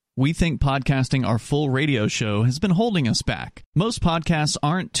We think podcasting our full radio show has been holding us back. Most podcasts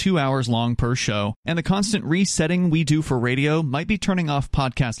aren't 2 hours long per show, and the constant resetting we do for radio might be turning off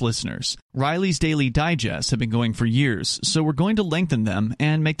podcast listeners. Riley's Daily Digests have been going for years, so we're going to lengthen them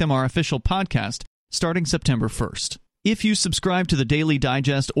and make them our official podcast starting September 1st. If you subscribe to the Daily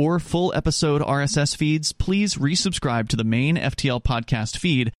Digest or full episode RSS feeds, please resubscribe to the main FTL podcast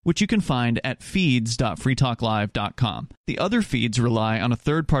feed, which you can find at feeds.freetalklive.com. The other feeds rely on a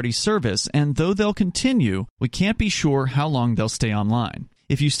third-party service, and though they'll continue, we can't be sure how long they'll stay online.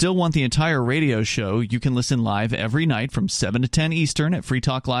 If you still want the entire radio show, you can listen live every night from 7 to 10 Eastern at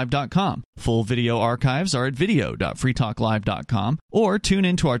freetalklive.com. Full video archives are at video.freetalklive.com, or tune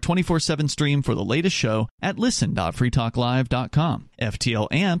into our 24/7 stream for the latest show at listen.freetalklive.com. FTL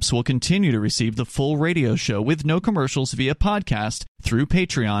Amps will continue to receive the full radio show with no commercials via podcast through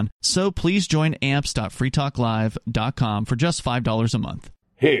Patreon, so please join amps.freetalklive.com for just $5 a month.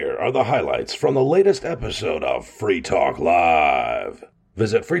 Here are the highlights from the latest episode of Free Talk Live.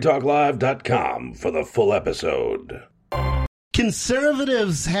 Visit freetalklive.com for the full episode.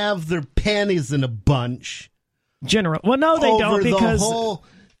 Conservatives have their panties in a bunch. Well, no, they don't, because the whole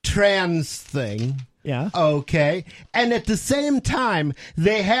trans thing. Yeah. Okay. And at the same time,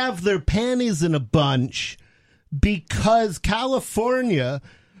 they have their panties in a bunch because California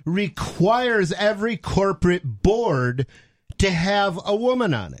requires every corporate board to have a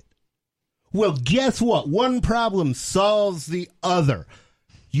woman on it. Well, guess what? One problem solves the other.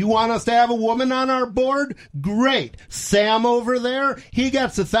 You want us to have a woman on our board? Great. Sam over there, he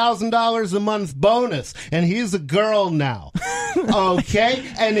gets $1,000 a month bonus, and he's a girl now. Okay?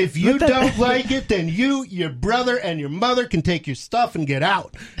 And if you don't like it, then you, your brother, and your mother can take your stuff and get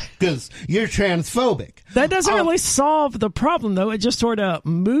out, because you're transphobic. That doesn't really solve the problem, though. It just sort of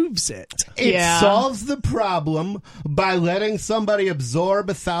moves it. It solves the problem by letting somebody absorb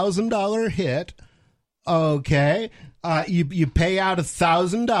 $1,000 hit. Okay? You pay out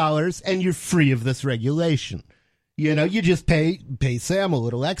 $1,000 and you're free of this regulation. You know, you just pay Sam a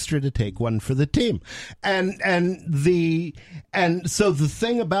little extra to take one for the team. And so the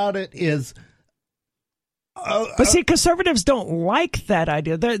thing about it is, but see, conservatives don't like that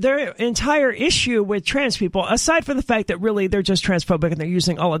idea. Their entire issue with trans people, aside from the fact that really they're just transphobic and they're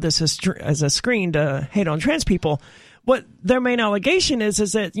using all of this as a screen to hate on trans people, what their main allegation is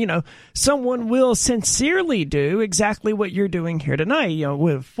that, you know, someone will sincerely do exactly what you're doing here tonight, you know,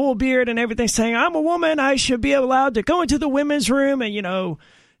 with full beard and everything, saying, I'm a woman, I should be allowed to go into the women's room and, you know,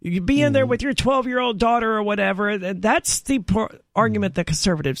 you be in there with your 12-year-old daughter or whatever. That's the argument that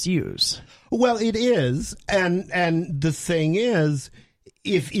conservatives use. Well, it is. And the thing is,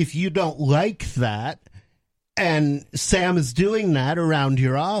 if you don't like that and Sam is doing that around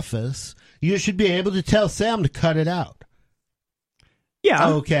your office, you should be able to tell Sam to cut it out. Yeah.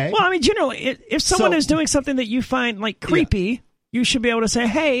 Okay. Well, I mean, generally, if someone is doing something that you find like creepy, you should be able to say,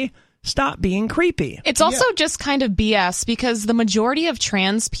 hey, stop being creepy. It's also just kind of BS because the majority of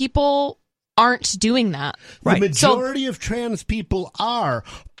trans people aren't doing that. Right. The majority of trans people are,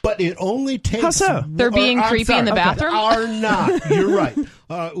 but it only takes... How so? They're being creepy in the bathroom? Are not. You're right.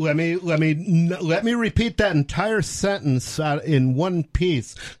 Let me repeat that entire sentence in one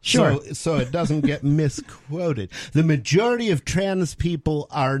piece. Sure. So it doesn't get misquoted. The majority of trans people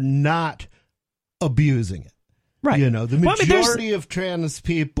are not abusing it. Right. You know, the majority of trans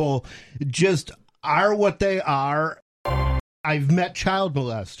people just are what they are. I've met child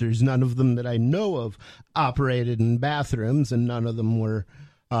molesters. None of them that I know of operated in bathrooms, and none of them were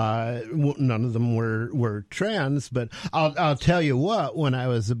trans. But I'll tell you what. When I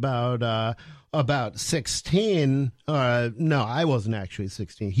was about 16, no, I wasn't actually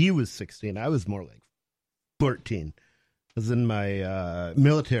 16. He was 16. I was more like 14. I was in my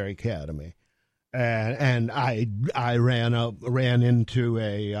military academy. And I ran into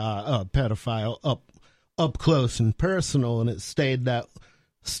a pedophile up close and personal, and it stayed that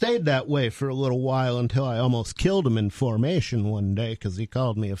way for a little while until I almost killed him in formation one day because he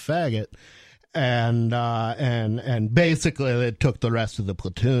called me a faggot, and basically it took the rest of the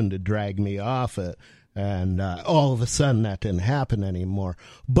platoon to drag me off it, and all of a sudden that didn't happen anymore.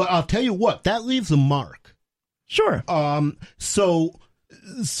 But I'll tell you what, that leaves a mark. Sure. So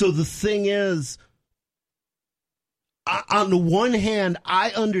the thing is, on the one hand, I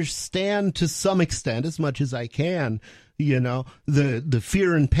understand to some extent, as much as I can, you know, the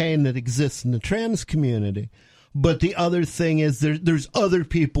fear and pain that exists in the trans community. But the other thing is there's other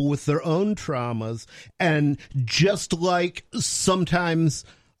people with their own traumas. And just like sometimes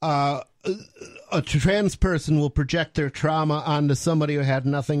a trans person will project their trauma onto somebody who had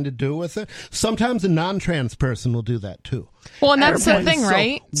nothing to do with it. Sometimes a non-trans person will do that too. Well, and that's the thing,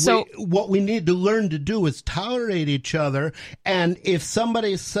 right? So what we need to learn to do is tolerate each other. And if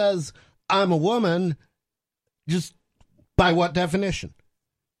somebody says, I'm a woman, just by what definition?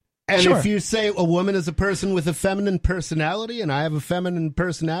 And Sure. if you say a woman is a person with a feminine personality and I have a feminine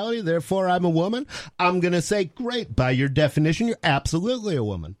personality, therefore I'm a woman, I'm going to say, great, by your definition, you're absolutely a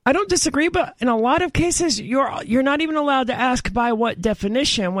woman. I don't disagree, but in a lot of cases, you're not even allowed to ask by what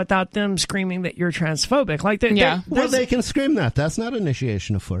definition without them screaming that you're transphobic. Like, Well, they can scream that. That's not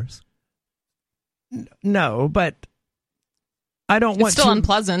initiation of force. No, but I don't want It's still to.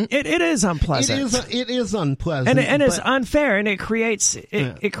 Unpleasant. It is unpleasant. It is unpleasant. And it's unfair, and it creates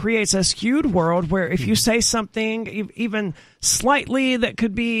a skewed world where if you say something even slightly that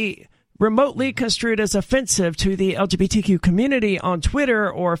could be remotely construed as offensive to the LGBTQ community on Twitter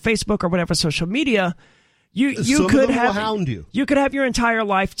or Facebook or whatever social media, you could have your entire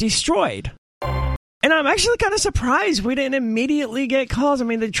life destroyed. And I'm actually kind of surprised we didn't immediately get calls. I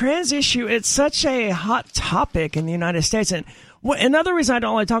mean, the trans issue, it's such a hot topic in the United States. And another reason I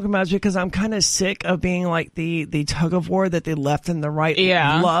don't like talking about it is because I'm kind of sick of being like the tug of war that the left and the right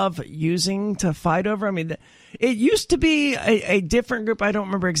love using to fight over. I mean, it used to be a different group. I don't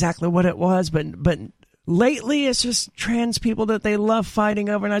remember exactly what it was, but lately it's just trans people that they love fighting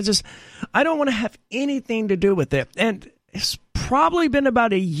over. And I don't want to have anything to do with it. And it's probably been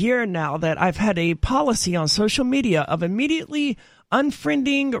about a year now that I've had a policy on social media of immediately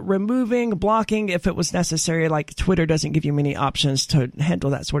unfriending, removing, blocking if it was necessary. Like Twitter doesn't give you many options to handle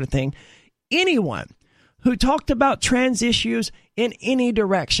that sort of thing. Anyone who talked about trans issues in any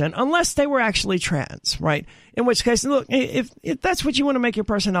direction, unless they were actually trans, right? In which case, look, if that's what you want to make your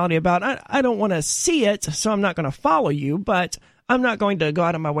personality about, I don't want to see it, so I'm not going to follow you, but I'm not going to go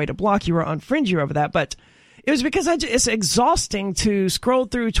out of my way to block you or unfriend you over that. But it was because it's exhausting to scroll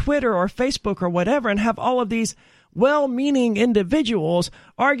through Twitter or Facebook or whatever and have all of these well-meaning individuals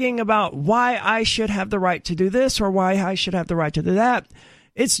arguing about why I should have the right to do this or why I should have the right to do that.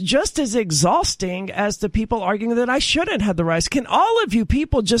 It's just as exhausting as the people arguing that I shouldn't have the rights. Can all of you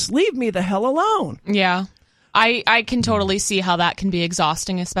people just leave me the hell alone? Yeah. I can totally see how that can be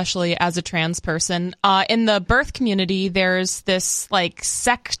exhausting, especially as a trans person. In the birth community, there's this like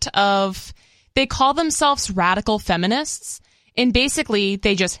sect of, they call themselves radical feminists. And basically,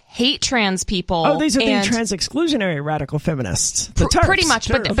 they just hate trans people. Oh, these are the trans exclusionary radical feminists. The TERFs. Pretty much,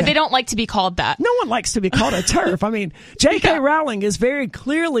 but they don't like to be called that. No one likes to be called a TERF. I mean, J.K. Rowling is very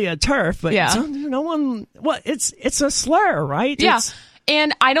clearly a TERF, but no one. Well, it's a slur, right? Yeah,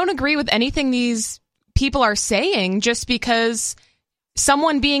 and I don't agree with anything these people are saying. Just because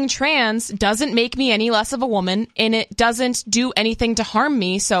someone being trans doesn't make me any less of a woman, and it doesn't do anything to harm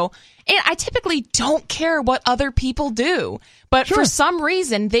me. So. And I typically don't care what other people do. But for some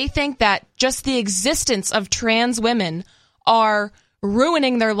reason, they think that just the existence of trans women are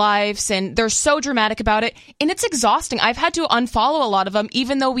ruining their lives, and they're so dramatic about it. And it's exhausting. I've had to unfollow a lot of them,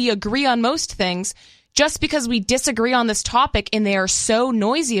 even though we agree on most things, just because we disagree on this topic and they are so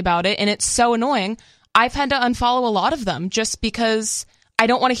noisy about it and it's so annoying. I've had to unfollow a lot of them just because I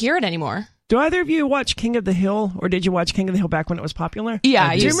don't want to hear it anymore. Do either of you watch King of the Hill, or did you watch King of the Hill back when it was popular? Yeah,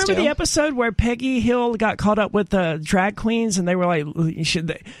 I used to. Do you remember the episode where Peggy Hill got caught up with the drag queens, and they were like,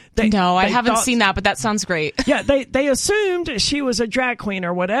 No, I haven't seen that, but that sounds great. Yeah, they assumed she was a drag queen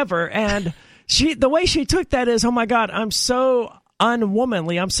or whatever, and the way she took that is, oh my God, I'm so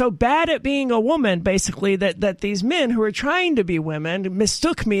unwomanly. I'm so bad at being a woman, basically, that these men who are trying to be women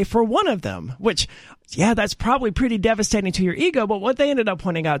mistook me for one of them, which... Yeah, that's probably pretty devastating to your ego. But what they ended up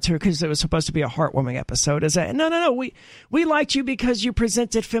pointing out to her, because it was supposed to be a heartwarming episode, is that no, we liked you because you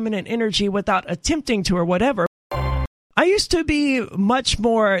presented feminine energy without attempting to or whatever. I used to be much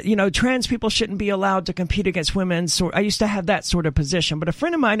more, trans people shouldn't be allowed to compete against women. So I used to have that sort of position. But a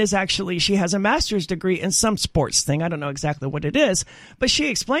friend of mine she has a master's degree in some sports thing. I don't know exactly what it is. But she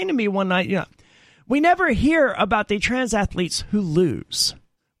explained to me one night, we never hear about the trans athletes who lose.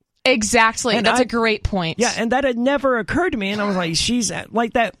 Exactly. And that's a great point. Yeah, and that had never occurred to me. And I was like, she's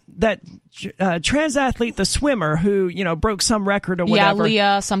like that trans athlete, the swimmer who, broke some record or whatever.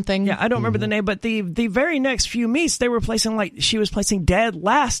 Yeah, Leah something. Yeah, I don't remember the name, but the very next few meets, they were placing she was placing dead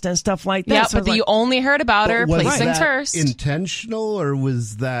last and stuff like that. Yeah, so but you only heard about her placing first. Intentional, or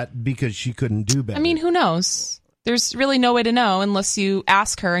was that because she couldn't do better? I mean, who knows? There's really no way to know unless you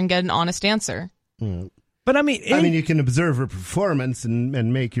ask her and get an honest answer. But I mean, you can observe her performance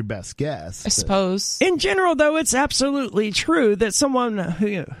and make your best guess. I suppose. In general, though, it's absolutely true that someone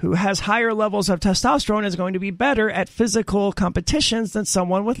who has higher levels of testosterone is going to be better at physical competitions than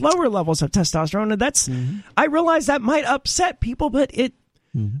someone with lower levels of testosterone. And that's, I realize that might upset people, but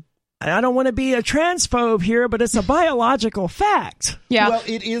I don't want to be a transphobe here, but it's a biological fact. Yeah. Well,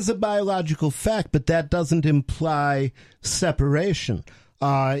 it is a biological fact, but that doesn't imply separation.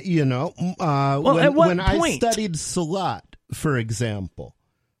 When I studied Salat, for example,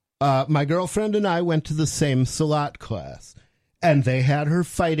 my girlfriend and I went to the same Salat class, and they had her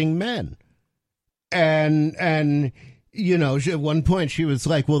fighting men. And at one point she was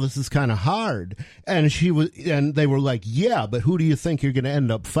like, well, this is kind of hard. And they were like, yeah, but who do you think you're going to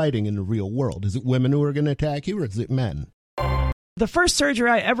end up fighting in the real world? Is it women who are going to attack you, or is it men? The first surgery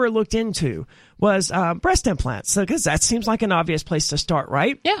I ever looked into was breast implants, because that seems like an obvious place to start,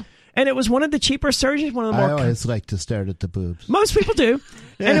 right? Yeah. And it was one of the cheaper surgeries, one of the more... I always like to start at the boobs. Most people do.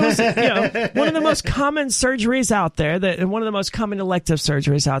 And it was one of the most common surgeries out there, one of the most common elective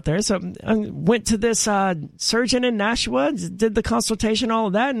surgeries out there. So I went to this surgeon in Nashua, did the consultation, all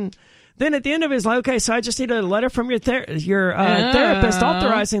of that, and then at the end of it, it's like, okay, so I just need a letter from your therapist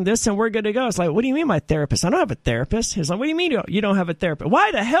authorizing this, and we're good to go. It's like, what do you mean my therapist? I don't have a therapist. He's like, what do you mean you don't have a therapist?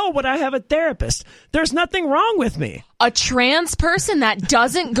 Why the hell would I have a therapist? There's nothing wrong with me. A trans person that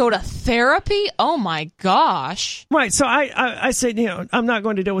doesn't go to therapy? Oh my gosh. Right. So I said, I'm not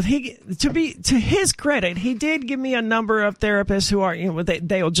going to deal with to his credit, he did give me a number of therapists who are,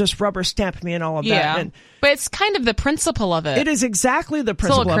 they'll just rubber stamp me and all of that. And but it's kind of the principle of it. It is exactly the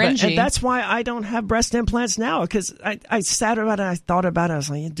principle of it. And that's why I don't have breast implants now, because I sat about it, I thought about it, I was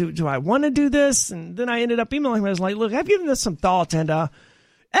like, do I want to do this? And then I ended up emailing him. I was like, look, I've given this some thought, and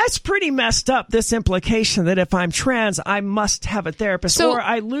that's pretty messed up, this implication that if I'm trans, I must have a therapist, or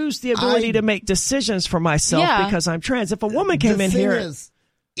I lose the ability to make decisions for myself because I'm trans. If a woman came in here...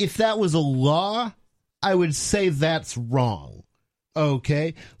 if that was a law, I would say that's wrong,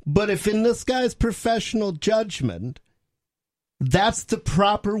 okay? But if in this guy's professional judgment, that's the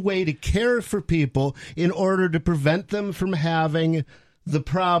proper way to care for people in order to prevent them from having the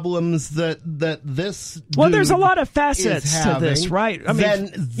problems that this there's a lot of facets to this, right? I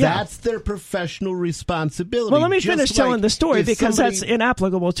mean, that's their professional responsibility. Well, let me finish telling the story, because that's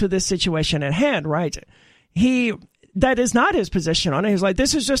inapplicable to this situation at hand, right? That is not his position on it. He's like,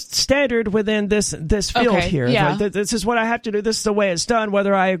 this is just standard within this field here. Yeah. Like, this is what I have to do. This is the way it's done,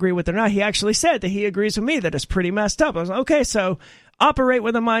 whether I agree with it or not. He actually said that he agrees with me that it's pretty messed up. I was like, okay, so operate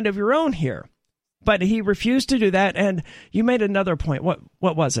with a mind of your own here. But he refused to do that, and you made another point. What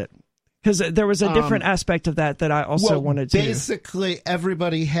was it? Because there was a different aspect of that I also wanted to... Basically,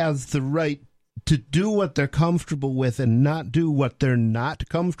 everybody has the right to do what they're comfortable with and not do what they're not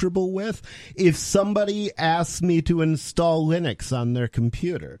comfortable with. If somebody asks me to install Linux on their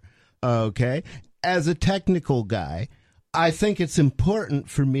computer, okay, as a technical guy, I think it's important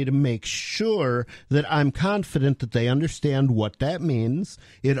for me to make sure that I'm confident that they understand what that means.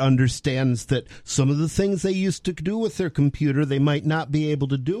 It understands that some of the things they used to do with their computer, they might not be able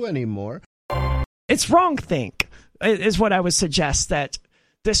to do anymore. It's wrongthink, is what I would suggest, that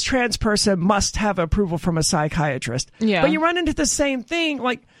this trans person must have approval from a psychiatrist. Yeah. But you run into the same thing,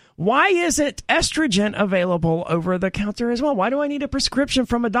 like, why isn't estrogen available over the counter as well? Why do I need a prescription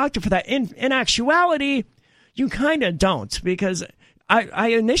from a doctor for that? In actuality, you kind of don't, because I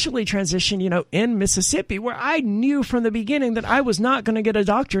initially transitioned, in Mississippi, where I knew from the beginning that I was not going to get a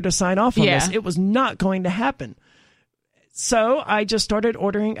doctor to sign off on this. It was not going to happen. So I just started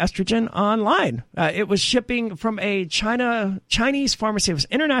ordering estrogen online. It was shipping from a Chinese pharmacy. It was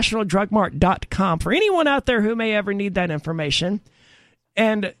internationaldrugmart.com for anyone out there who may ever need that information.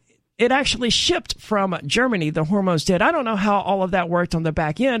 And it actually shipped from Germany, the hormones did. I don't know how all of that worked on the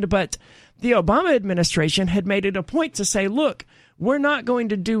back end, but the Obama administration had made it a point to say, look, we're not going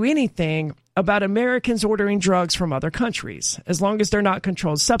to do anything about Americans ordering drugs from other countries, as long as they're not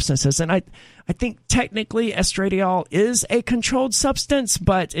controlled substances. And I think technically estradiol is a controlled substance,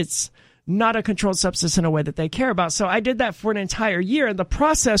 but it's not a controlled substance in a way that they care about. So I did that for an entire year, and the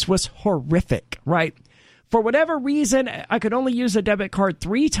process was horrific, right? For whatever reason, I could only use a debit card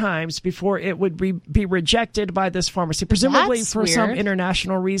 3 times before it would be rejected by this pharmacy, presumably That's for weird. some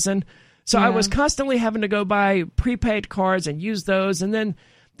international reason. So I was constantly having to go buy prepaid cards and use those, and then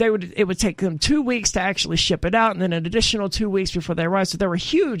it would take them 2 weeks to actually ship it out, and then an additional 2 weeks before they arrived. So there were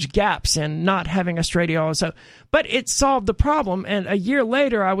huge gaps in not having estradiol. But it solved the problem, and a year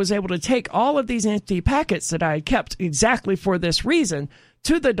later, I was able to take all of these empty packets that I had kept exactly for this reason,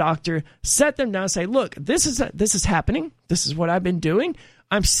 to the doctor, set them down, say, look, this is happening. This is what I've been doing.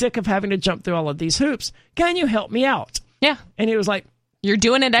 I'm sick of having to jump through all of these hoops. Can you help me out? Yeah. And he was like, you're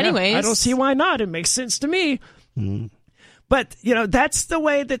doing it anyways. Yeah, I don't see why not. It makes sense to me. But, that's the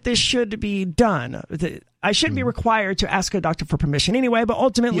way that this should be done. I shouldn't be required to ask a doctor for permission anyway, but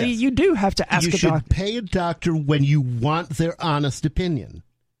ultimately you do have to ask a doctor. You should pay a doctor when you want their honest opinion.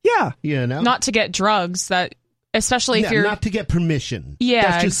 Yeah. Not to get drugs, that especially if you're... Not to get permission. Yeah,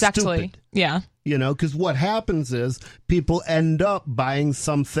 That's just exactly. stupid. Yeah. Because what happens is people end up buying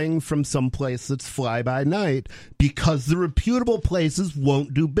something from some place that's fly-by-night because the reputable places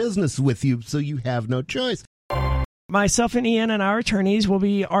won't do business with you, so you have no choice. Myself and Ian and our attorneys will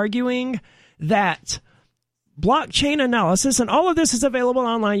be arguing that blockchain analysis, and all of this is available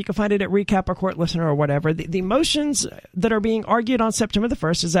online. You can find it at Recap or Court Listener or whatever. The motions that are being argued on September the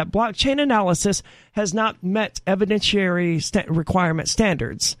 1st is that blockchain analysis has not met evidentiary requirement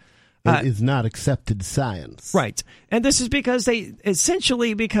standards. It is not accepted science. Right. And this is because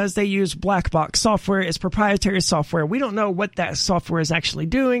they use black box software. It's proprietary software. We don't know what that software is actually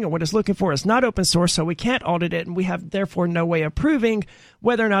doing or what it's looking for. It's not open source, so we can't audit it, and we have therefore no way of proving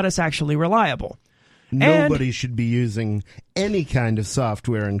whether or not it's actually reliable. Nobody should be using any kind of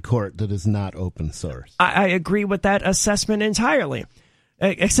software in court that is not open source. I agree with that assessment entirely,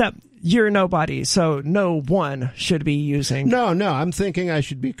 except you're nobody, so no one should be using. No, I'm thinking I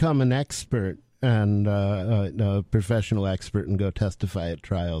should become an expert and a professional expert and go testify at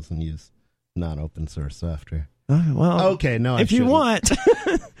trials and use non-open source software. Well, okay, no, if you want.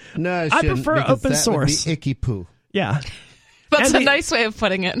 No, I prefer open source. Would be icky poo. Yeah. That's a nice way of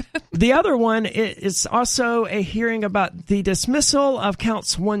putting it. The other one is also a hearing about the dismissal of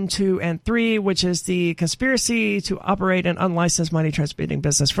counts 1, 2, and 3, which is the conspiracy to operate an unlicensed money transmitting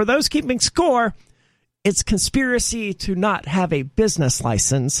business. For those keeping score, it's conspiracy to not have a business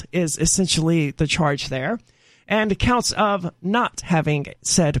license is essentially the charge there. And counts of not having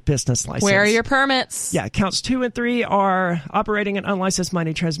said business license. Where are your permits? Yeah, counts 2 and 3 are operating an unlicensed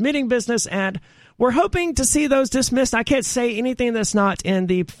money transmitting business, and we're hoping to see those dismissed. I can't say anything that's not in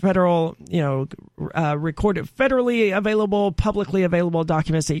the federal, recorded, federally available, publicly available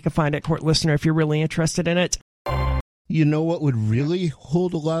documents that you can find at Court Listener if you're really interested in it. You know what would really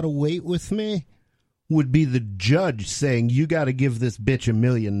hold a lot of weight with me? Would be the judge saying, you got to give this bitch $1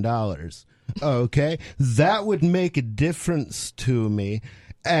 million. Okay? That would make a difference to me,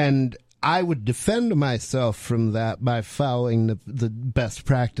 and I would defend myself from that by following the best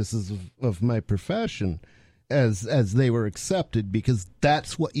practices of my profession as they were accepted, because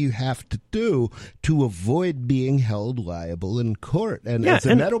that's what you have to do to avoid being held liable in court. And as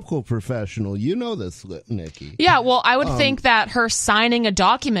a medical professional, you know this, Nikki. Yeah, well, I would think that her signing a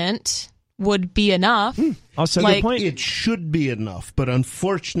document would be enough. Also, good point. It should be enough, but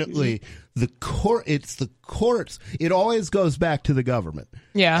unfortunately, it's the courts. It always goes back to the government.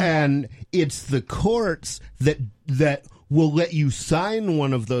 Yeah. And it's the courts that will let you sign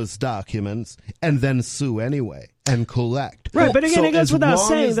one of those documents and then sue anyway and collect. Right, but again, it goes without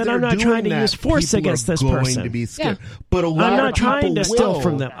saying that I'm not trying to use force against this person. To be scared. Yeah. But I'm not trying to steal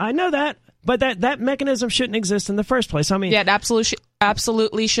from them. I know that, but that mechanism shouldn't exist in the first place. I mean, yeah, it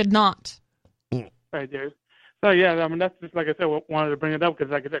absolutely should not. Right there. So yeah, I mean that's just like I said. Wanted to bring it up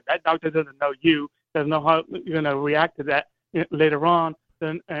because, like I said, that doctor doesn't know you. Doesn't know how you're going to react to that later on.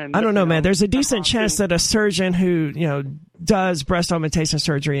 And I don't know, man. There's a decent chance that a surgeon who does breast augmentation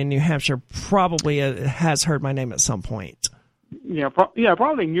surgery in New Hampshire probably has heard my name at some point. Yeah,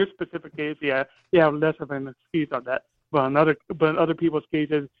 probably in your specific case, you have less of an excuse on that. But in other people's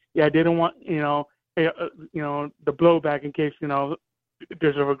cases, they don't want the blowback in case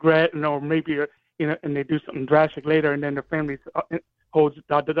there's a regret, maybe and they do something drastic later, and then the family holds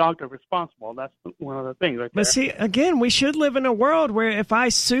the doctor responsible. That's one of the things right there. But see, again, we should live in a world where if I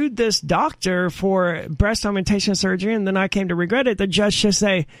sued this doctor for breast augmentation surgery and then I came to regret it, the judge should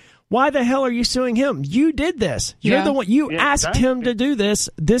say, why the hell are you suing him? You did this. You're the one. You asked him to do this.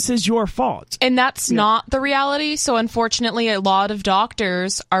 This is your fault. And that's not the reality. So unfortunately, a lot of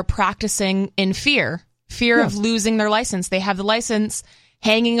doctors are practicing in fear of losing their license. They have the license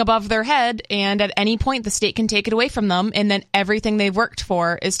hanging above their head, and at any point the state can take it away from them, and then everything they've worked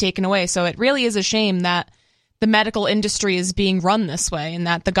for is taken away. So it really is a shame that the medical industry is being run this way and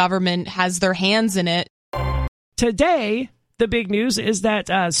that the government has their hands in it. Today, the big news is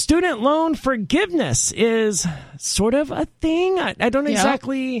that student loan forgiveness is sort of a thing. I don't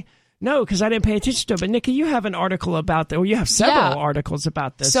exactly know because I didn't pay attention to it. But Nikki, you have an article about that, or you have several articles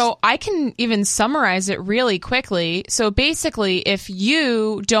about this. So I can even summarize it really quickly. So basically, if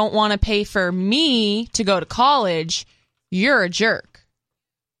you don't want to pay for me to go to college, you're a jerk.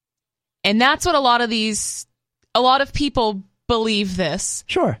 And that's what a lot of people believe this.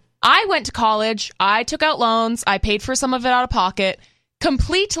 Sure. I went to college, I took out loans, I paid for some of it out of pocket,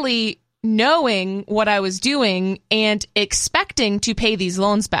 completely knowing what I was doing and expecting to pay these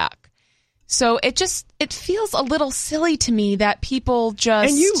loans back. So it feels a little silly to me that people just...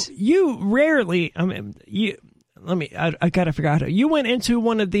 And you rarely, I got to figure out how you went into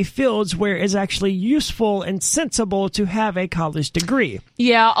one of the fields where it's actually useful and sensible to have a college degree.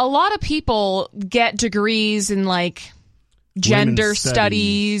 Yeah, a lot of people get degrees in like gender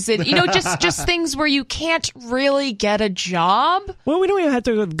studies and just things where you can't really get a job. Well, we don't even have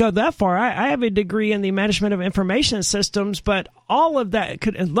to go that far. I have a degree in the management of information systems, but all of that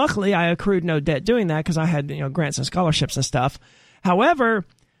luckily I accrued no debt doing that because I had grants and scholarships and stuff. However,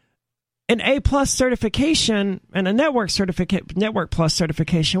 an A+ certification and a Network Plus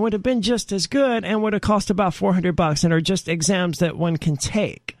certification would have been just as good and would have cost about $400 and are just exams that one can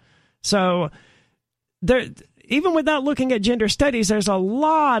take. So there, even without looking at gender studies, there's a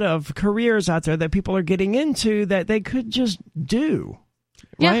lot of careers out there that people are getting into that they could just do.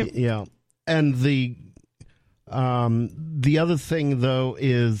 Right? Yeah. And the other thing, though,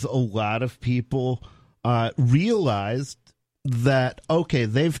 is a lot of people realized that, okay,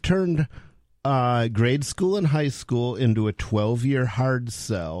 they've turned grade school and high school into a 12-year hard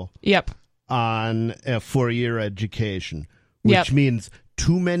sell. Yep. On a 4-year education, which means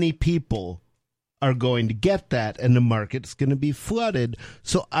too many people are going to get that and the market's going to be flooded.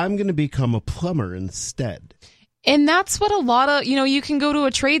 So I'm going to become a plumber instead. And that's what a lot of, you can go to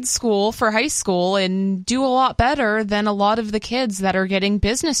a trade school for high school and do a lot better than a lot of the kids that are getting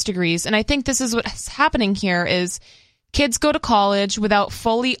business degrees. And I think this is what's happening here is kids go to college without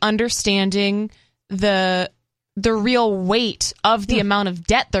fully understanding the real weight of the amount of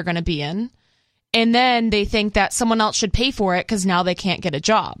debt they're going to be in. And then they think that someone else should pay for it because now they can't get a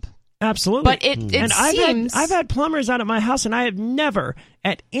job. Absolutely. But it seems... I've had plumbers out at my house, and I have never,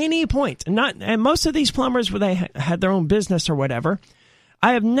 at any point, and most of these plumbers, where they had their own business or whatever,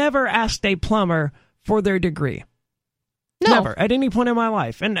 I have never asked a plumber for their degree. No. Never, at any point in my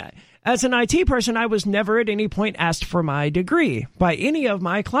life. And as an IT person, I was never at any point asked for my degree by any of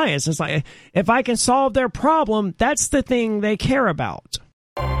my clients. It's like, if I can solve their problem, that's the thing they care about.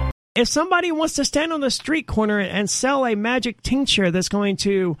 If somebody wants to stand on the street corner and sell a magic tincture that's going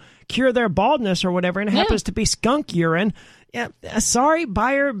to cure their baldness or whatever, and it happens to be skunk urine, sorry,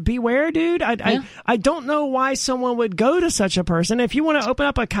 buyer beware, dude. I don't know why someone would go to such a person. If you want to open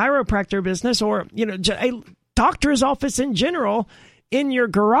up a chiropractor business or a doctor's office in general in your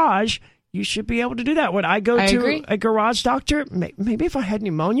garage, you should be able to do that. Would I go to a garage doctor? Maybe if I had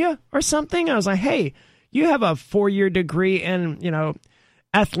pneumonia or something, I was like, hey, you have a 4-year degree in,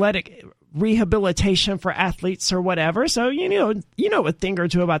 athletic rehabilitation for athletes or whatever. So, you know a thing or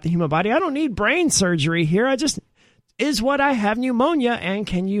two about the human body. I don't need brain surgery here. I just, is what I have pneumonia, and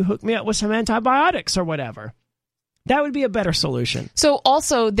can you hook me up with some antibiotics or whatever? That would be a better solution. So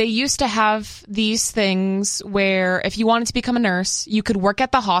also, they used to have these things where if you wanted to become a nurse, you could work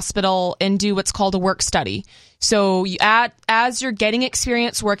at the hospital and do what's called a work study. So as you're getting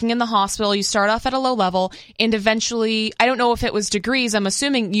experience working in the hospital, you start off at a low level, and eventually, I don't know if it was degrees, I'm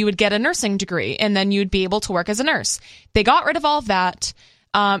assuming you would get a nursing degree, and then you'd be able to work as a nurse. They got rid of all of that.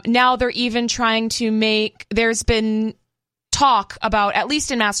 Now they're even trying to there's been talk about, at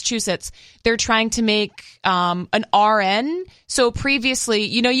least in Massachusetts, they're trying to make an RN. So previously,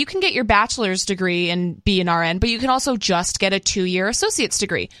 you can get your bachelor's degree and be an RN, but you can also just get a 2-year associate's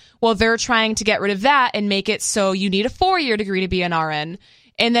degree. Well, they're trying to get rid of that and make it so you need a 4-year degree to be an RN.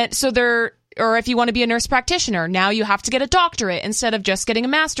 And then, or if you want to be a nurse practitioner, now you have to get a doctorate instead of just getting a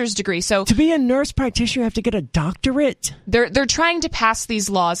master's degree. So to be a nurse practitioner, you have to get a doctorate? They're trying to pass these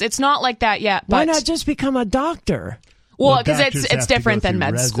laws. It's not like that yet. But why not just become a doctor? Well, because it's different than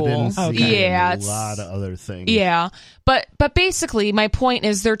med school. Okay. Yeah, it's a lot of other things. Yeah, but basically, my point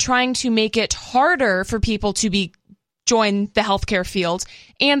is they're trying to make it harder for people to join the healthcare field,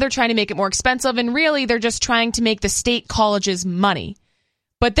 and they're trying to make it more expensive. And really, they're just trying to make the state colleges money.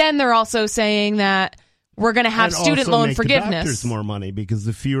 But then they're also saying that we're going to have student loan forgiveness. The doctors more money, because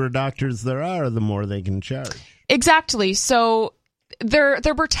the fewer doctors there are, the more they can charge. Exactly. So they're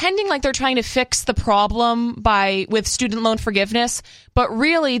pretending like they're trying to fix the problem with student loan forgiveness, but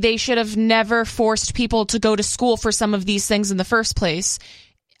really they should have never forced people to go to school for some of these things in the first place.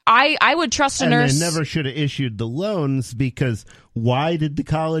 I would trust a nurse. And they never should have issued the loans, because why did the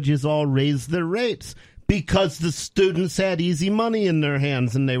colleges all raise their rates? Because the students had easy money in their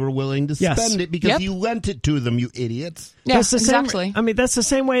hands and they were willing to spend it because you lent it to them, you idiots. Yeah, that's the exactly. Same, that's the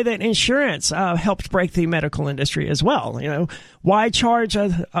same way that insurance helped break the medical industry as well. Why charge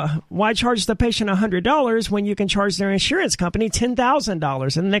the patient $100 when you can charge their insurance company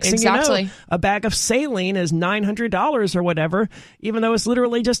 $10,000? And the next thing you know, a bag of saline is $900 or whatever, even though it's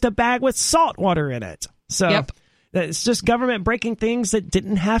literally just a bag with salt water in it. So it's just government breaking things that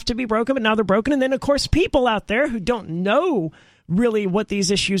didn't have to be broken, but now they're broken. And then, of course, people out there who don't know really what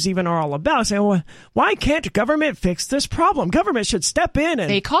these issues even are all about say, well, why can't government fix this problem? Government should step in and...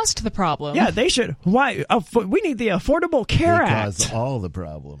 They caused the problem. Yeah, they should. Why? We need the Affordable Care Act. They cause all the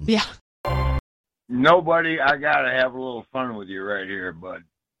problems. Yeah. Nobody, I got to have a little fun with you right here, bud.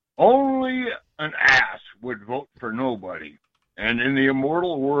 Only an ass would vote for nobody. And in the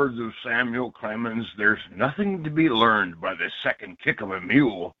immortal words of Samuel Clemens, there's nothing to be learned by the second kick of a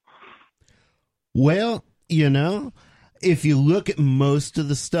mule. Well, if you look at most of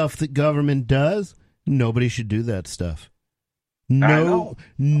the stuff that government does, nobody should do that stuff.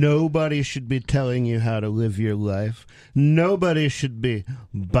 Nobody should be telling you how to live your life. Nobody should be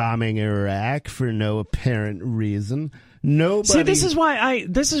bombing Iraq for no apparent reason. Nobody. See, this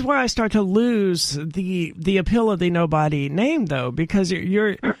is where I start to lose the appeal of the nobody name, though, because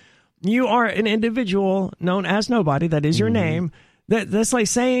you are an individual known as nobody. That is your name. That's like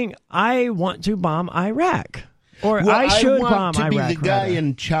saying I want to bomb Iraq. Or I should bomb Iraq. I want to be the guy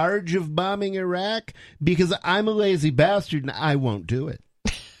in charge of bombing Iraq because I'm a lazy bastard and I won't do it.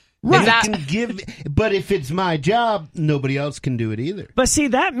 Right. But if it's my job, nobody else can do it either. But see,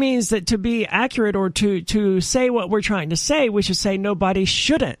 that means that to be accurate or to say what we're trying to say, we should say nobody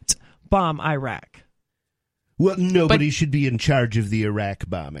shouldn't bomb Iraq. Well, nobody should be in charge of the Iraq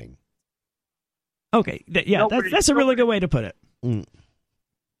bombing. Okay, that's a really good way to put it. Mm.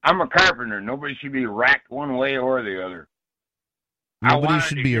 I'm a carpenter. Nobody should be racked one way or the other. Nobody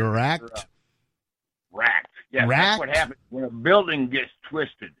should be racked? Racked. Yeah, racked? That's what happens when a building gets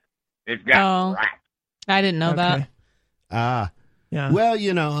twisted. It's got racked. I didn't know that. Yeah. Well,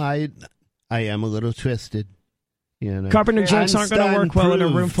 I am a little twisted. Carpenter jokes aren't going to work well in a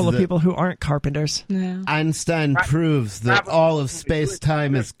room full of people who aren't carpenters. Yeah. Einstein proves that all of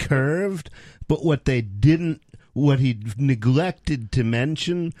space-time is curved, but what he neglected to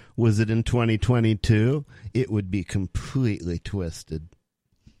mention was that in 2022, it would be completely twisted.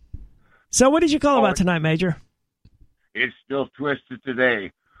 So what did you call about tonight, Major? It's still twisted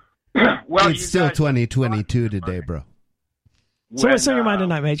today. Well, it's still 2022 today, bro. So what's on your mind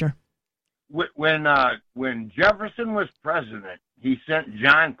tonight, Major? When Jefferson was president, he sent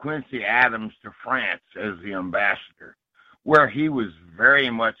John Quincy Adams to France as the ambassador, where he was very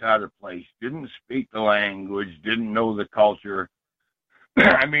much out of place, didn't speak the language, didn't know the culture.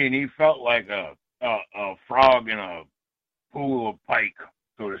 I mean, he felt like a frog in a pool of pike,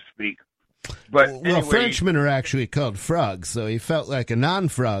 so to speak. But anyway, Frenchmen are actually called frogs, so he felt like a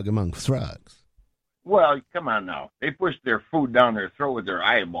non-frog amongst frogs. Well, come on now. They push their food down their throat with their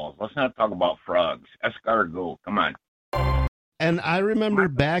eyeballs. Let's not talk about frogs. That's gotta go. Come on. And I remember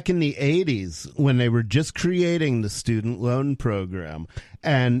back in the 80s when they were just creating the student loan program,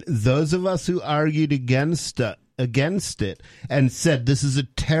 and those of us who argued against it and said, this is a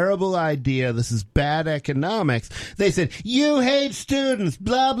terrible idea, this is bad economics, they said, you hate students,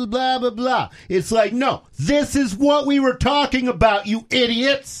 blah, blah, blah, blah, blah. It's like, no, this is what we were talking about, you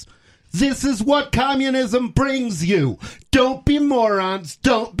idiots. This is what communism brings you. Don't be morons.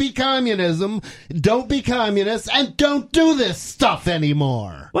 Don't be communism. Don't be communists. And don't do this stuff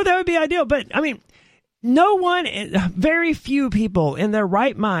anymore. Well, that would be ideal. But, I mean, very few people in their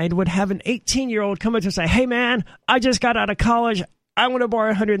right mind would have an 18-year-old come up and say, hey, man, I just got out of college. I want to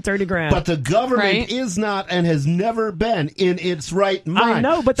borrow $130,000. But the government is not and has never been in its right mind. I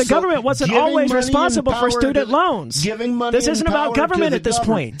know, but the government wasn't always responsible for student loans. Giving money. This isn't about government at this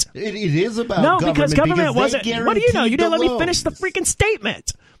point. It is about government. No, because government wasn't. What do you know? You didn't let me finish the freaking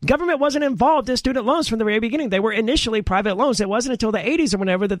statement. Government wasn't involved in student loans from the very beginning. They were initially private loans. It wasn't until the 80s or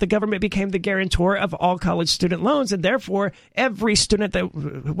whenever that the government became the guarantor of all college student loans, and therefore every student that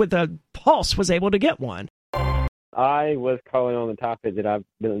with a pulse was able to get one. I was calling on the topic that I've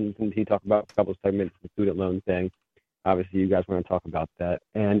been listening to you talk about a couple of segments, the student loan thing. Obviously, you guys want to talk about that.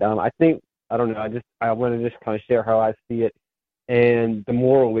 And I want to just kind of share how I see it and the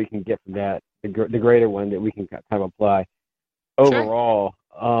moral we can get from that, the greater one that we can kind of apply overall.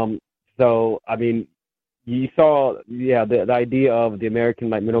 Sure. So, I mean, you saw, the idea of the American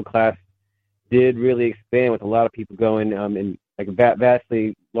middle class did really expand with a lot of people going in like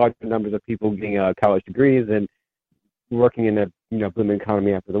vastly larger numbers of people getting college degrees and working in a booming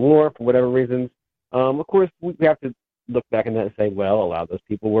economy after the war for whatever reasons. Of course, we have to look back on that and say, well,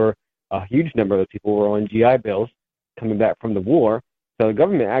 a huge number of those people were on GI Bills coming back from the war. So the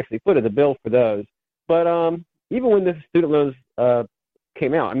government actually footed the bill for those. But even when the student loans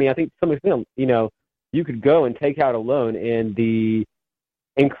came out, I mean, I think some of them, you could go and take out a loan, and the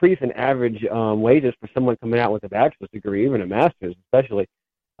increase in average wages for someone coming out with a bachelor's degree, even a master's especially,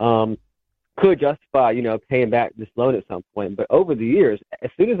 could justify, paying back this loan at some point. But over the years, as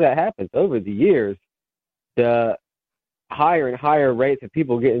soon as that happens, the higher and higher rates of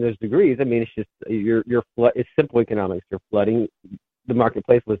people getting those degrees, I mean, it's just it's simple economics. You're flooding the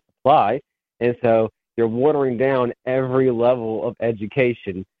marketplace with supply, and so you're watering down every level of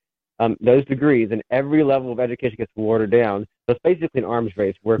education. Those degrees and every level of education gets watered down. So it's basically an arms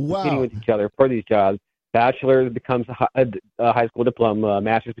race. We're competing with each other for these jobs. Bachelor becomes a high school diploma,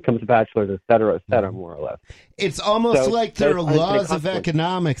 master's becomes a bachelor's, et cetera, more or less. It's almost like there are laws of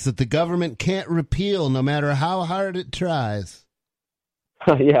economics that the government can't repeal no matter how hard it tries.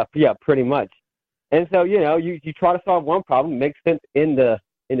 Yeah, pretty much. And so, you try to solve one problem, makes sense in the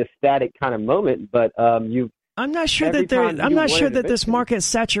static kind of moment, but I'm not sure that this market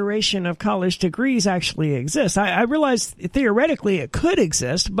saturation of college degrees actually exists. I realize theoretically it could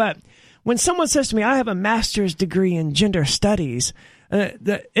exist, but when someone says to me, I have a master's degree in gender studies,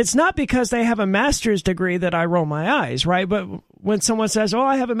 it's not because they have a master's degree that I roll my eyes, right? But when someone says,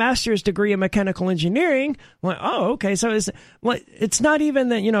 I have a master's degree in mechanical engineering, I'm like, okay. So it's not even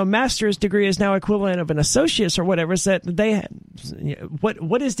that, master's degree is now equivalent of an associate's or whatever. It's that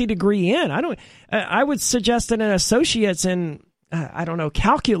what is the degree in? I would suggest that an associate's in,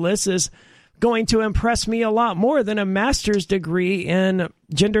 calculus is going to impress me a lot more than a master's degree in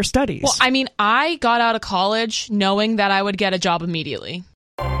gender studies. Well, I mean, I got out of college knowing that I would get a job immediately.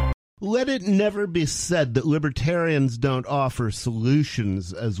 Let it never be said that libertarians don't offer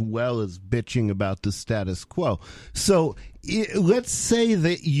solutions as well as bitching about the status quo. So let's say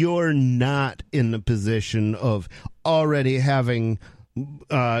that you're not in the position of already having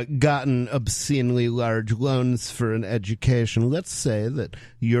gotten obscenely large loans for an education. Let's say that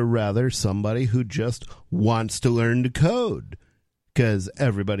you're rather somebody who just wants to learn to code because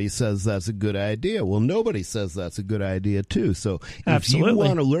everybody says that's a good idea. Well, nobody says that's a good idea too. So if you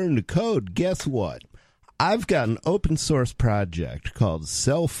want to learn to code, guess what? I've got an open source project called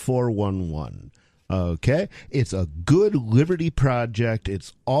Self 411. Okay, it's a good Liberty project.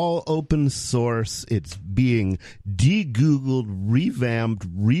 It's all open source. It's being de-Googled, revamped,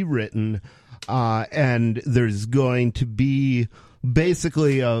 rewritten, and there's going to be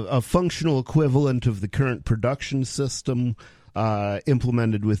basically a functional equivalent of the current production system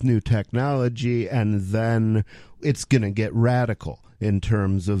implemented with new technology, and then it's going to get radical in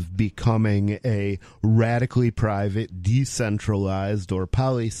terms of becoming a radically private, decentralized, or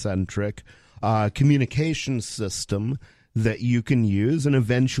polycentric communication system that you can use, and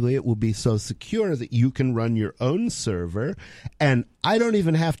eventually it will be so secure that you can run your own server, and I don't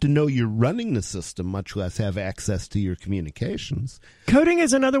even have to know you're running the system, much less have access to your communications. Coding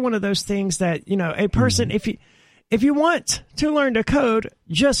is another one of those things that, a person, if you want to learn to code,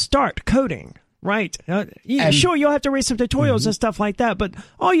 just start coding. Right. Sure, you'll have to read some tutorials and stuff like that, but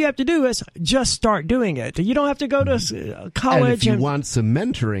all you have to do is just start doing it. You don't have to go to college. And if you want some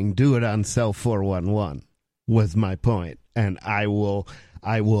mentoring, do it on Self 411, was my point. And I will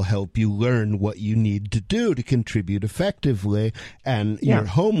help you learn what you need to do to contribute effectively, and your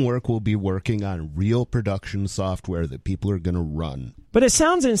homework will be working on real production software that people are going to run. But it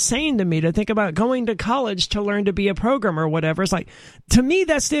sounds insane to me to think about going to college to learn to be a programmer or whatever. It's like, to me,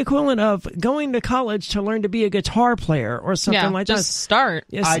 that's the equivalent of going to college to learn to be a guitar player or something like that. Just start.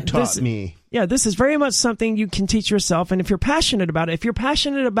 Yes, me. Yeah, this is very much something you can teach yourself. And if you're passionate about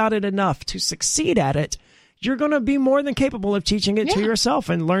it, enough to succeed at it, you're going to be more than capable of teaching it to yourself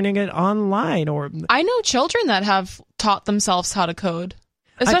and learning it online. Or I know children that have taught themselves how to code.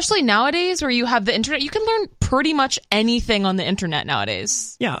 Especially nowadays where you have the internet. You can learn pretty much anything on the internet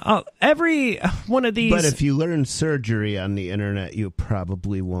nowadays. Yeah, every one of these... But if you learn surgery on the internet, you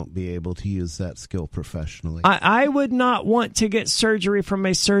probably won't be able to use that skill professionally. I would not want to get surgery from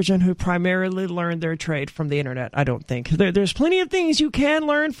a surgeon who primarily learned their trade from the internet, I don't think. There's plenty of things you can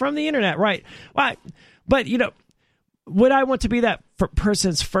learn from the internet, right? But, would I want to be that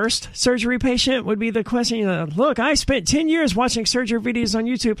person's first surgery patient would be the question. Look, I spent 10 years watching surgery videos on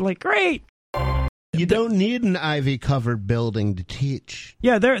YouTube. Like, great. You don't need an ivy-covered building to teach.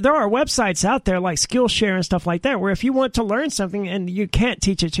 Yeah, there are websites out there like Skillshare and stuff like that, where if you want to learn something and you can't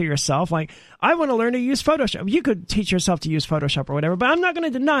teach it to yourself, like I want to learn to use Photoshop. You could teach yourself to use Photoshop or whatever, but I'm not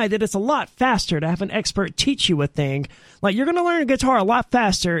going to deny that it's a lot faster to have an expert teach you a thing. Like you're going to learn a guitar a lot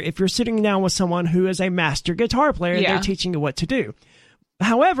faster if you're sitting down with someone who is a master guitar player and they're teaching you what to do.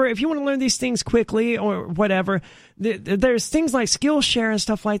 However, if you want to learn these things quickly or whatever, there's things like Skillshare and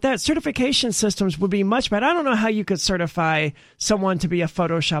stuff like that. Certification systems would be much better. I don't know how you could certify someone to be a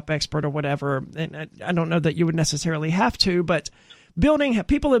Photoshop expert or whatever. And I don't know that you would necessarily have to, but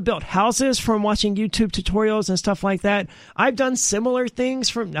people have built houses from watching YouTube tutorials and stuff like that. I've done similar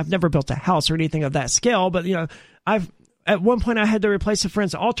things I've never built a house or anything of that scale, but at one point, I had to replace a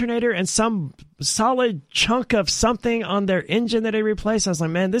friend's alternator and some solid chunk of something on their engine that I replaced. I was like,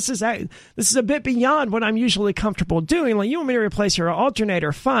 man, this is a bit beyond what I'm usually comfortable doing. Like, you want me to replace your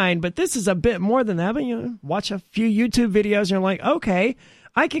alternator, fine, but this is a bit more than that. But watch a few YouTube videos and you're like, okay,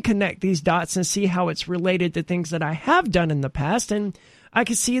 I can connect these dots and see how it's related to things that I have done in the past. And I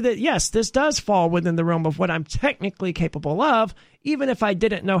can see that, yes, this does fall within the realm of what I'm technically capable of, even if I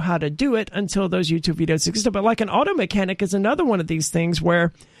didn't know how to do it until those YouTube videos existed. But like an auto mechanic is another one of these things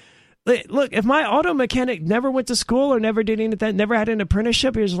where, look, if my auto mechanic never went to school or never did any of that, never had an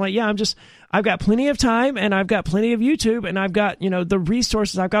apprenticeship, he was like, yeah, I've got plenty of time and I've got plenty of YouTube and I've got, the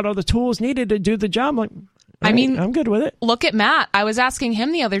resources, I've got all the tools needed to do the job. Like, I'm good with it. Look at Matt. I was asking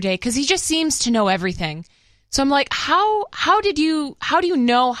him the other day because he just seems to know everything. So I'm like, how do you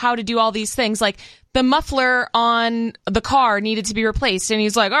know how to do all these things? Like the muffler on the car needed to be replaced. And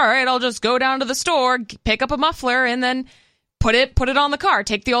he's like, all right, I'll just go down to the store, pick up a muffler and then put it on the car,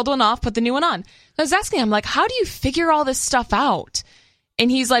 take the old one off, put the new one on. I was asking him, like, how do you figure all this stuff out? And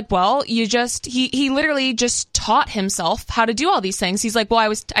he's like, well, he literally just taught himself how to do all these things. He's like,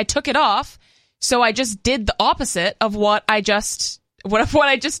 well, I took it off. So I just did the opposite of what I just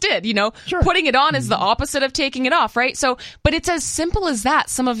did, Sure. Putting it on is the opposite of taking it off, right? So, but it's as simple as that,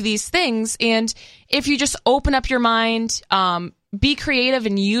 some of these things. And if you just open up your mind, be creative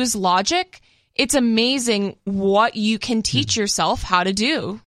and use logic, it's amazing what you can teach yourself how to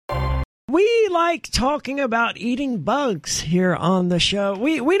do. We like talking about eating bugs here on the show.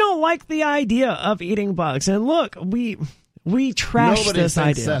 We don't like the idea of eating bugs. And look, we trash this idea.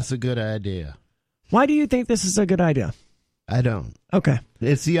 Nobody thinks that's a good idea. Why do you think this is a good idea? I don't. Okay.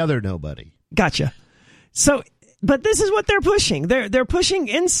 It's the other nobody. Gotcha. So, but this is what they're pushing. They're pushing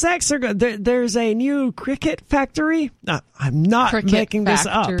insects. There's a new cricket factory. I'm not making this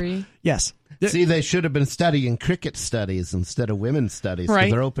up. Yes. See, they should have been studying cricket studies instead of women's studies. Right.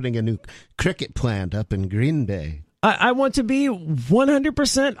 They're opening a new cricket plant up in Green Bay. I want to be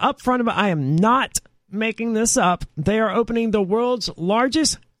 100% upfront about. I am not making this up. They are opening the world's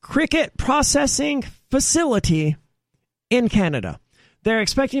largest cricket processing facility in Canada. They're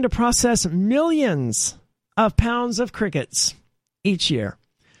expecting to process millions of pounds of crickets each year.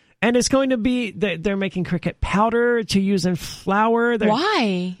 And it's going to be, they're making cricket powder to use in flour.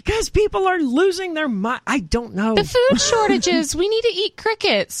 Why? Because people are losing their mind. I don't know. The food shortages. We need to eat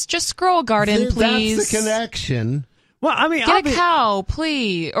crickets. Just grow a garden, please. That's the connection. Well, I mean, get a cow,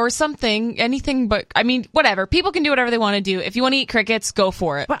 please, or something, anything but, whatever. People can do whatever they want to do. If you want to eat crickets, go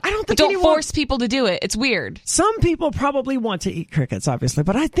for it. But I don't think don't force people to do it. It's weird. Some people probably want to eat crickets, obviously,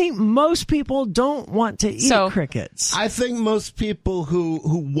 but I think most people don't want to eat crickets. I think most people who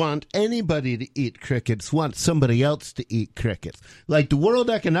want anybody to eat crickets want somebody else to eat crickets. Like the World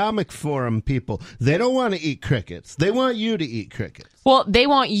Economic Forum people, they don't want to eat crickets. They want you to eat crickets. Well, they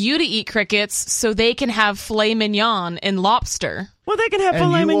want you to eat crickets so they can have filet mignon and lobster. Well, they can have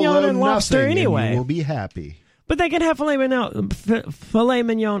filet mignon and lobster anyway. And you will be happy. But they can have filet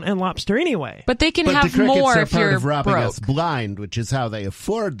mignon and lobster anyway. But they can have more if you're part of robbing broke. us blind, which is how they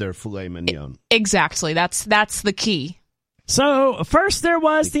afford their filet mignon. Exactly. That's the key. So first there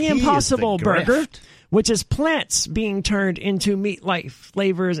was the Impossible the Burger, which is plants being turned into meat-like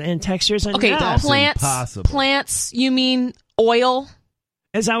flavors and textures. And okay, now, plants, you mean oil?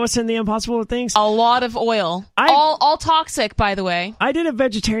 Is that what's in the Impossible things? A lot of oil. All toxic, by the way. I did a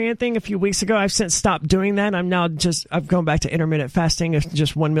vegetarian thing a few weeks ago. I've since stopped doing that. I've gone back to intermittent fasting of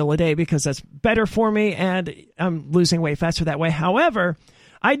just one meal a day because that's better for me and I'm losing weight faster that way. However,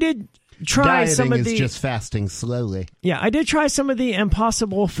 I did try some of the... Dieting is just fasting slowly. Yeah, I did try some of the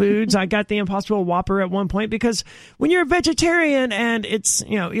Impossible foods. I got the Impossible Whopper at one point because when you're a vegetarian and it's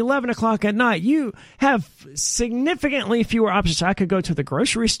 11 o'clock at night, you have significantly fewer options. I could go to the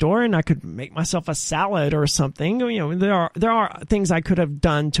grocery store and I could make myself a salad or something. There are things I could have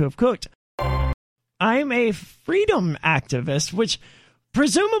done to have cooked. I'm a freedom activist, which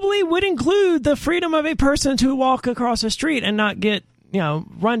presumably would include the freedom of a person to walk across the street and not get,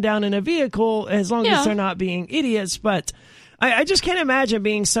 run down in a vehicle as long as they're not being idiots. But I just can't imagine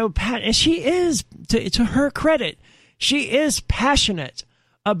being so passionate. And she is, to her credit, she is passionate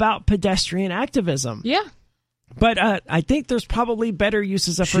about pedestrian activism. Yeah. But I think there's probably better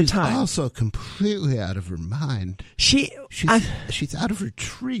uses of her time. She's also completely out of her mind. She's out of her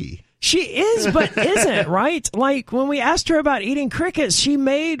tree. She is, but isn't, right? Like, when we asked her about eating crickets, she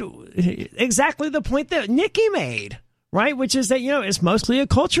made exactly the point that Nikki made, right? Which is that, it's mostly a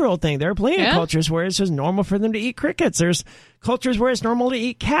cultural thing. There are plenty of cultures where it's just normal for them to eat crickets. There's cultures where it's normal to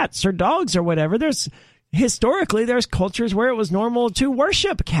eat cats or dogs or whatever. Historically, there's cultures where it was normal to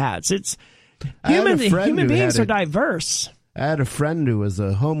worship cats. Human beings are diverse. I had a friend who was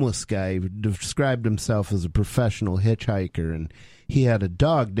a homeless guy who described himself as a professional hitchhiker, and he had a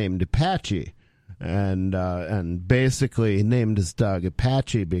dog named Apache, and basically named his dog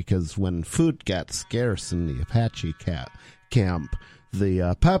Apache because when food got scarce in the Apache camp,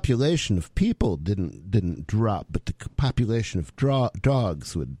 the population of people didn't drop, but the population of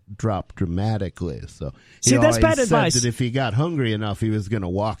dogs would drop dramatically. So he that's bad said advice. that if he got hungry enough, he was going to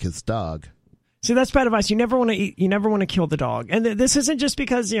walk his dog. See, that's bad advice. You never want to eat. You never want to kill the dog. And this isn't just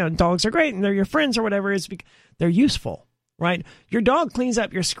because dogs are great and they're your friends or whatever. It's because they're useful, right? Your dog cleans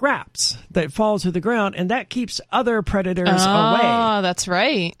up your scraps that fall to the ground, and that keeps other predators away. Oh, that's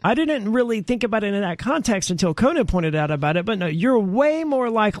right. I didn't really think about it in that context until Conan pointed out about it. But no, you're way more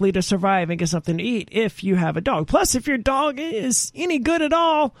likely to survive and get something to eat if you have a dog. Plus, if your dog is any good at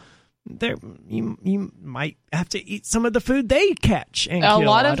all, you might have to eat some of the food they catch and kill. A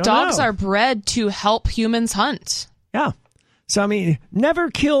lot of dogs are bred to help humans hunt. Yeah. So, never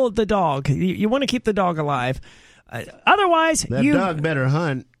kill the dog. You want to keep the dog alive. Otherwise, that dog better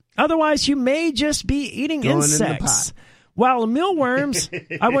hunt. Otherwise, you may just be eating insects. While mealworms,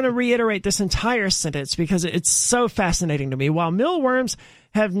 I want to reiterate this entire sentence because it's so fascinating to me. While mealworms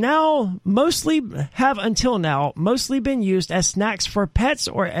have until now mostly been used as snacks for pets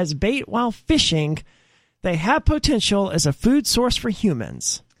or as bait while fishing, they have potential as a food source for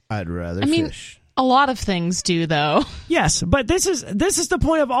humans. I'd rather fish. A lot of things do, though. Yes, but this is the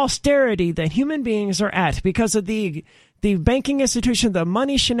point of austerity that human beings are at because of the banking institution, the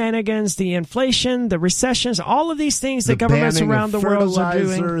money shenanigans, the inflation, the recessions, all of these things that governments around the world are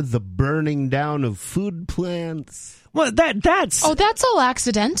doing. The burning down of food plants. Well, that's all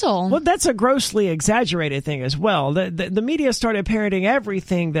accidental. Well, that's a grossly exaggerated thing as well. The media started parroting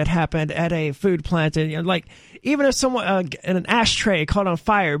everything that happened at a food plant, and like even if someone an ashtray caught on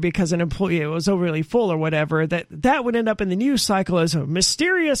fire because an employee was overly full or whatever, that would end up in the news cycle as a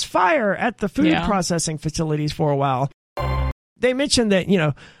mysterious fire at the food processing facilities for a while. They mentioned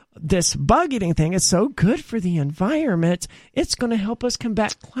that this bug eating thing is so good for the environment. It's going to help us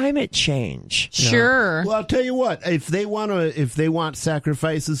combat climate change. Sure. Well, I'll tell you what. If they want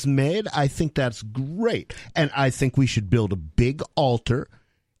sacrifices made, I think that's great, and I think we should build a big altar,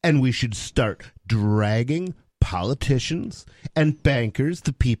 and we should start dragging politicians and bankers,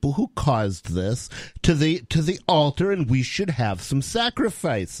 the people who caused this, to the altar, and we should have some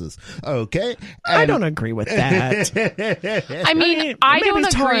sacrifices. Okay? I don't agree with that. I don't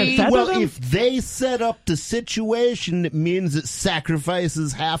agree. Well, if they set up the situation that means that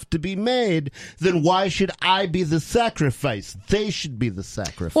sacrifices have to be made, then why should I be the sacrifice? They should be the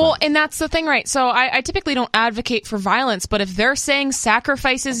sacrifice. Well, and that's the thing, right? So I typically don't advocate for violence, but if they're saying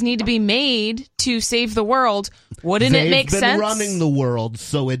sacrifices need to be made to save the world, wouldn't it make sense? They've been running the world,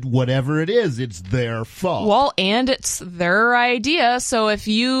 so whatever it is, it's their fault. Well, and it's their idea, so if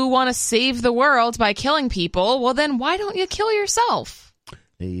you want to save the world by killing people, well, then why don't you kill yourself?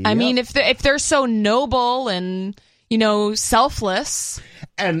 Yep. I mean, if they're so noble and, selfless.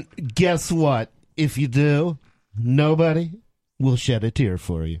 And guess what? If you do, nobody will shed a tear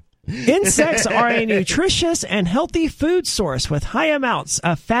for you. Insects are a nutritious and healthy food source with high amounts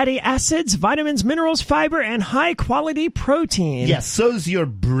of fatty acids, vitamins, minerals, fiber, and high-quality protein. Yes, so's your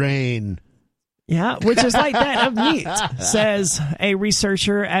brain. Yeah, which is like that of meat, says a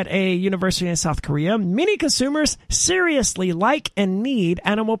researcher at a university in South Korea. Many consumers seriously like and need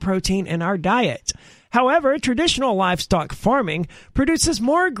animal protein in our diet. However, traditional livestock farming produces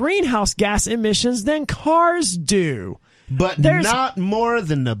more greenhouse gas emissions than cars do. But not more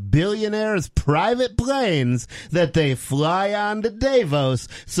than the billionaires' private planes that they fly on to Davos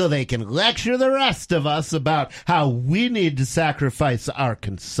so they can lecture the rest of us about how we need to sacrifice our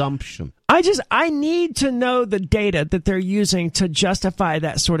consumption. I need to know the data that they're using to justify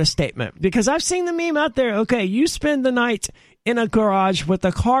that sort of statement. Because I've seen the meme out there. Okay, you spend the night in a garage with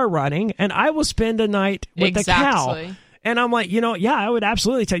a car running, and I will spend a night with a cow. And I'm like, I would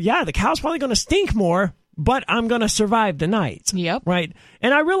absolutely tell you, the cow's probably going to stink more, but I'm going to survive the night. Yep. Right.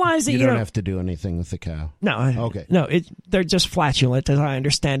 And I realize that you don't have to do anything with the cow. No. Okay. No, they're just flatulent, as I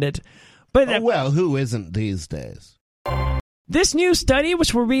understand it. But well, who isn't these days? This new study,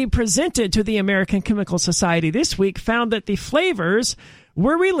 which will be presented to the American Chemical Society this week, found that the flavors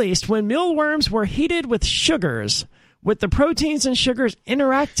were released when mealworms were heated with sugars, with the proteins and sugars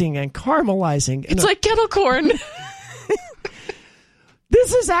interacting and caramelizing. It's like kettle corn.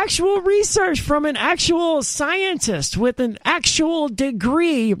 This is actual research from an actual scientist with an actual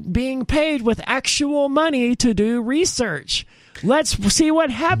degree being paid with actual money to do research. Let's see what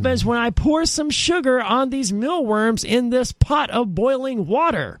happens when I pour some sugar on these mealworms in this pot of boiling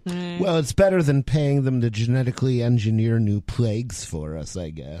water. Well, it's better than paying them to genetically engineer new plagues for us, I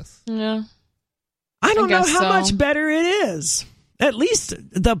guess. Yeah. I don't know how so. much better it is. At least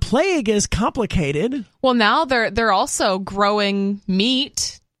the plague is complicated. Well, now they're also growing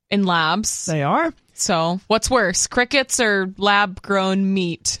meat in labs. They are? So what's worse, crickets or lab-grown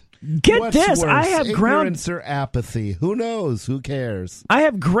meat? What's this. Worse, I have ignorance or apathy. Who knows? Who cares? I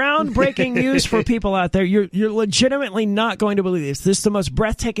have groundbreaking news for people out there. You're legitimately not going to believe this. This is the most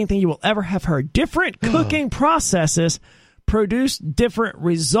breathtaking thing you will ever have heard. Different cooking processes produce different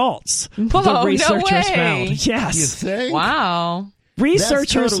results. Whoa, the researchers no way. found. Yes. You think? Wow.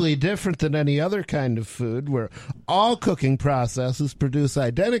 Researchers. That's totally different than any other kind of food where all cooking processes produce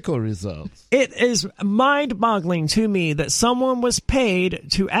identical results. It is mind-boggling to me that someone was paid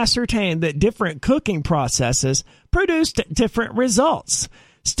to ascertain that different cooking processes produced different results.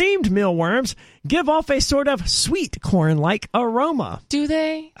 Steamed mealworms give off a sort of sweet corn-like aroma. Do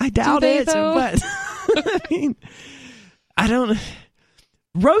they? I doubt it, though? but I mean, I don't.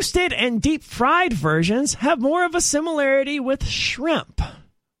 Roasted and deep fried versions have more of a similarity with shrimp.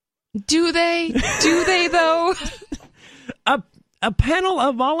 Do they? Do they though? A panel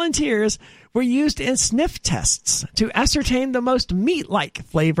of volunteers were used in sniff tests to ascertain the most meat-like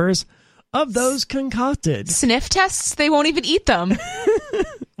flavors of those concocted. Sniff tests? They won't even eat them.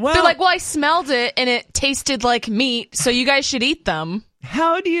 Well, They're like, well, I smelled it and it tasted like meat, so you guys should eat them.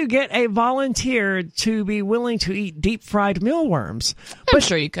 how do you get a volunteer to be willing to eat deep-fried mealworms? I'm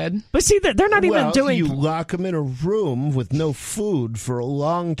sure you could. But see, that they're not even doing... you lock them in a room with no food for a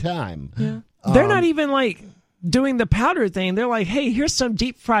long time. Yeah. They're not even, like, doing the powder thing. They're like, hey, here's some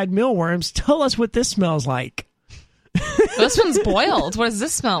deep-fried mealworms. Tell us what this smells like. This one's boiled. What does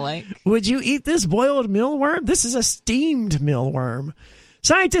this smell like? Would you eat this boiled mealworm? This is a steamed mealworm.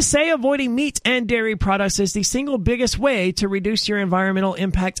 Scientists say avoiding meat and dairy products is the single biggest way to reduce your environmental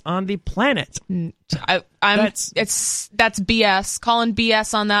impact on the planet. That's BS. Calling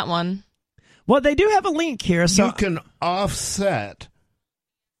BS on that one. Well, they do have a link here. So you can offset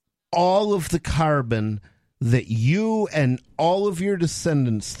all of the carbon that you and all of your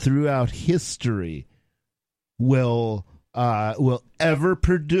descendants throughout history will ever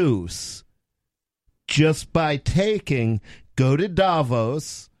produce just by go to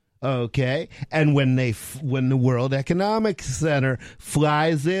Davos, okay, and when the World Economic Center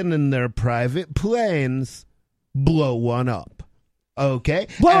flies in their private planes, blow one up, okay?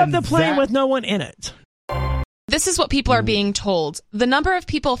 Blow up the plane with no one in it. This is what people are being told. The number of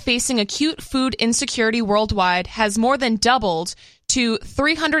people facing acute food insecurity worldwide has more than doubled to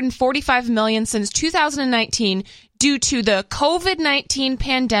 345 million since 2019 due to the COVID-19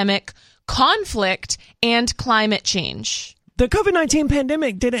 pandemic, conflict, and climate change. The COVID-19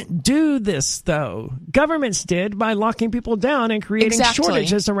 pandemic didn't do this, though. Governments did by locking people down and creating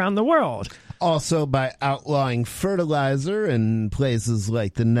shortages around the world. Also by outlawing fertilizer in places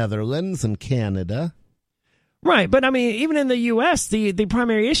like the Netherlands and Canada. Right, but I mean, even in the U.S., the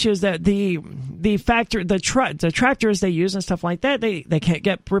primary issue is that the tractors they use and stuff like that, they can't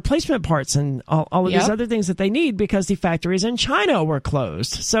get replacement parts and all of these other things that they need because the factories in China were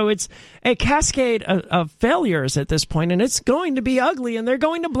closed. So it's a cascade of failures at this point, and it's going to be ugly. And they're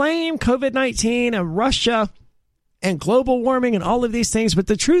going to blame COVID-19 and Russia and global warming and all of these things. But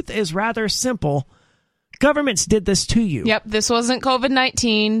the truth is rather simple: governments did this to you. Yep, this wasn't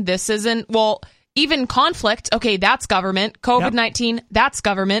COVID-19. This isn't even conflict, okay, that's government. COVID-19, that's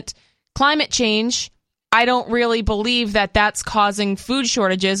government. Climate change, I don't really believe that that's causing food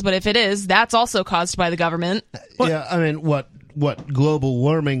shortages, but if it is, that's also caused by the government. Yeah, I mean, what global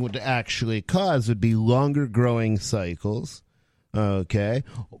warming would actually cause would be longer growing cycles, okay,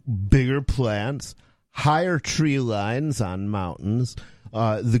 bigger plants, higher tree lines on mountains,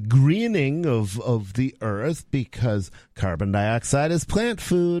 the greening of the earth because carbon dioxide is plant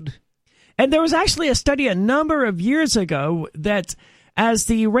food. And there was actually a study a number of years ago that As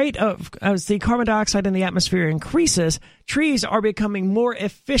the carbon dioxide in the atmosphere increases, trees are becoming more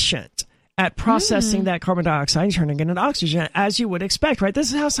efficient at processing that carbon dioxide and turning it into oxygen, as you would expect, right?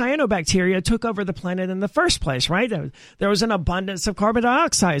 This is how cyanobacteria took over the planet in the first place, right? There was an abundance of carbon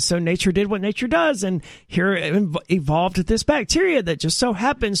dioxide, so nature did what nature does, and here evolved this bacteria that just so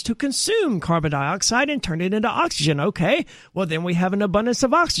happens to consume carbon dioxide and turn it into oxygen. Okay, well then we have an abundance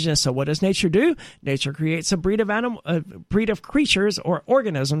of oxygen. So what does nature do? Nature creates a breed of creatures or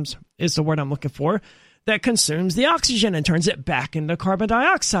organisms is the word I'm looking for, that consumes the oxygen and turns it back into carbon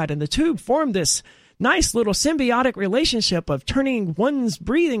dioxide. And the two form this nice little symbiotic relationship of turning one's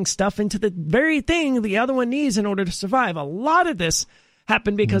breathing stuff into the very thing the other one needs in order to survive. A lot of this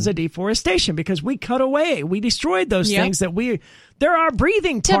happened because of deforestation, because we cut away, we destroyed those things that they're our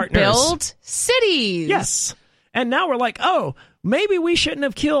breathing partners. To build cities. Yes. And now we're like, oh, maybe we shouldn't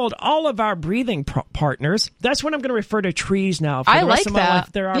have killed all of our breathing partners. That's when I'm going to refer to trees now. For the rest of my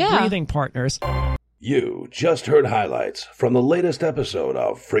life, they're our breathing partners. You just heard highlights from the latest episode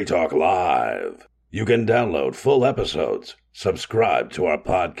of Free Talk Live. You can download full episodes, subscribe to our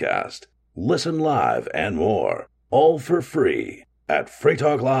podcast, listen live, and more, all for free at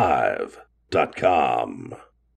freetalklive.com.